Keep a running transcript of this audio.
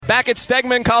Back at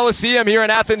Stegman Coliseum here in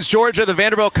Athens, Georgia, the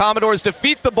Vanderbilt Commodores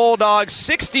defeat the Bulldogs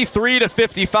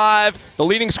 63-55. The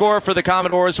leading scorer for the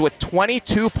Commodores with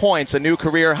 22 points, a new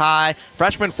career high.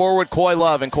 Freshman forward Coy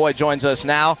Love, and Coy joins us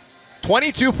now.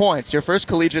 22 points, your first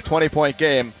collegiate 20-point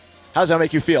game. How does that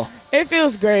make you feel? It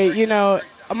feels great. You know,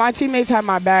 my teammates had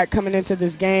my back coming into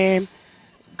this game.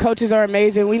 Coaches are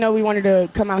amazing. We know we wanted to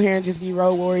come out here and just be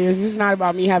road warriors. This is not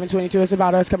about me having 22. It's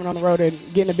about us coming on the road and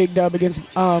getting a big dub against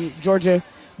Georgia,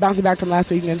 bouncing back from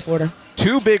last week in Florida.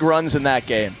 2 big runs in that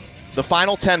game. The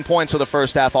final 10 points of the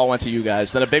first half all went to you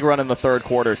guys. Then a big run in the third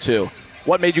quarter, too.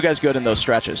 What made you guys good in those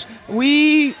stretches?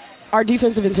 Our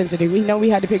defensive intensity. We know we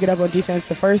had to pick it up on defense.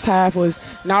 The first half was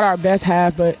not our best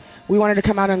half, but we wanted to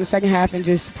come out in the second half and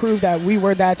just prove that we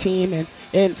were that team.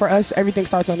 And for us, everything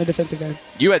starts on the defensive end.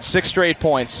 You had 6 straight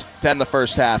points to end the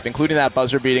first half, including that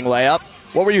buzzer-beating layup.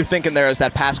 What were you thinking there as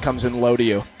that pass comes in low to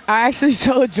you? I actually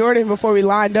told Jordan before we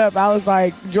lined up, I was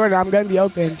like, Jordan, I'm going to be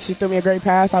open. She threw me a great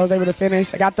pass. I was able to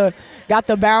finish. I got the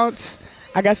bounce.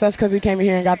 I guess that's because we came in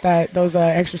here and got those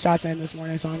extra shots in this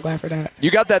morning, so I'm glad for that.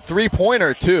 You got that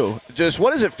three-pointer, too. Just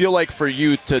what does it feel like for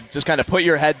you to just kind of put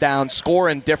your head down, score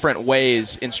in different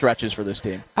ways in stretches for this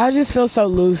team? I just feel so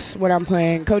loose when I'm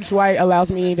playing. Coach White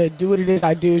allows me to do what it is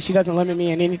I do. She doesn't limit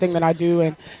me in anything that I do,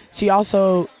 and she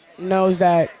also knows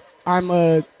that I'm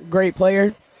a great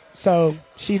player, so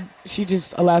she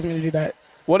just allows me to do that.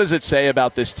 What does it say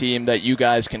about this team that you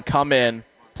guys can come in,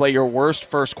 play your worst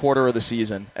first quarter of the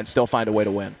season, and still find a way to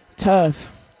win?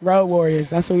 Tough. Road warriors.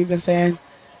 That's what we've been saying.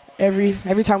 Every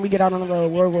time we get out on the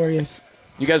road, we're warriors.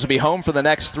 You guys will be home for the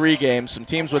next 3 games. Some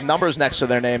teams with numbers next to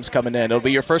their names coming in. It'll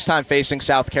be your first time facing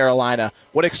South Carolina.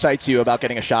 What excites you about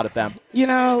getting a shot at them? You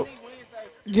know,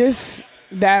 just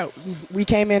that we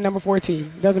came in number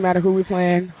 14. Doesn't matter who we're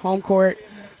playing. Home court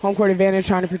advantage,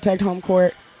 trying to protect home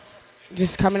court.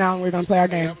 Just coming out and we're going to play our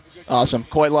game. Awesome.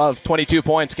 Coy Love, 22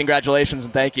 points. Congratulations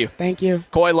and thank you. Thank you.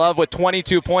 Coy Love with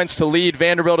 22 points to lead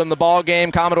Vanderbilt in the ball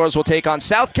game. Commodores will take on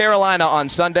South Carolina on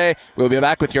Sunday. We'll be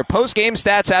back with your post-game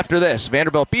stats after this.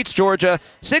 Vanderbilt beats Georgia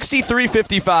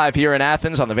 63-55 here in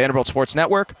Athens on the Vanderbilt Sports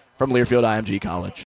Network from Learfield IMG College.